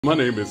My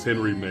name is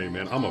Henry May,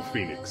 man. I'm a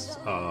phoenix.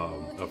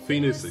 A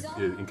phoenix,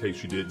 in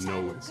case you didn't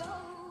know, is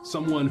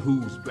someone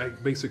who's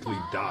basically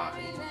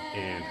died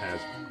and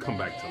has come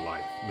back to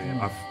life, man.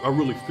 I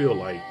really feel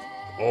like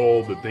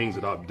all the things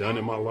that I've done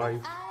in my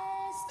life,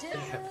 they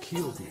have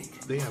killed me.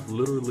 They have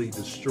literally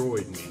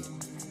destroyed me.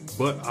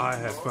 But I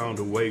have found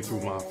a way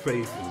through my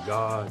faith in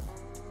God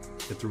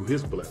and through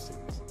His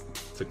blessings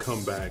to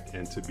come back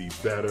and to be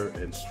better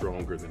and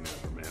stronger than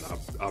ever, man.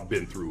 I've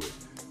been through it.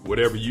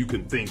 Whatever you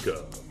can think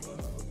of,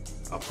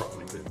 I've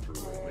probably been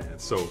through it, man.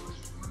 So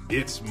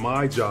it's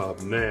my job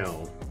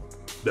now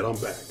that I'm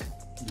back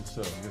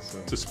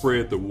to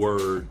spread the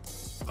word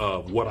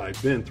of what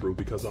I've been through,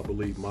 because I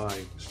believe my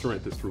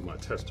strength is through my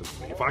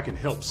testimony. If I can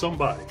help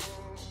somebody,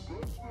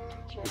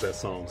 as that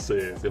song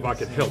says, if I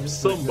can help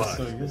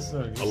somebody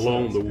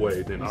along the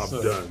way, then I've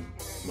done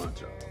my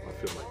job. I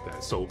feel like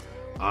that. So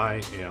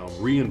I am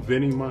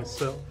reinventing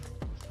myself.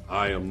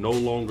 I am no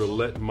longer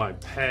letting my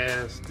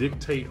past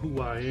dictate who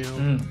I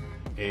am.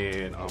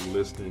 And I'm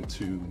listening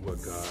to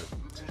what God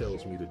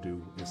tells me to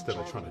do instead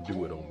of trying to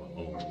do it on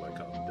my own like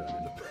I've done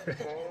in the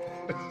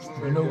past.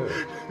 You know,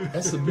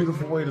 that's a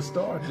beautiful way to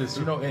start this,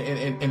 you know,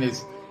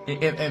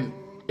 and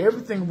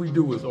everything we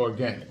do is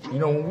organic. You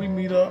know, when we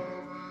meet up,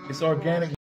 it's organic.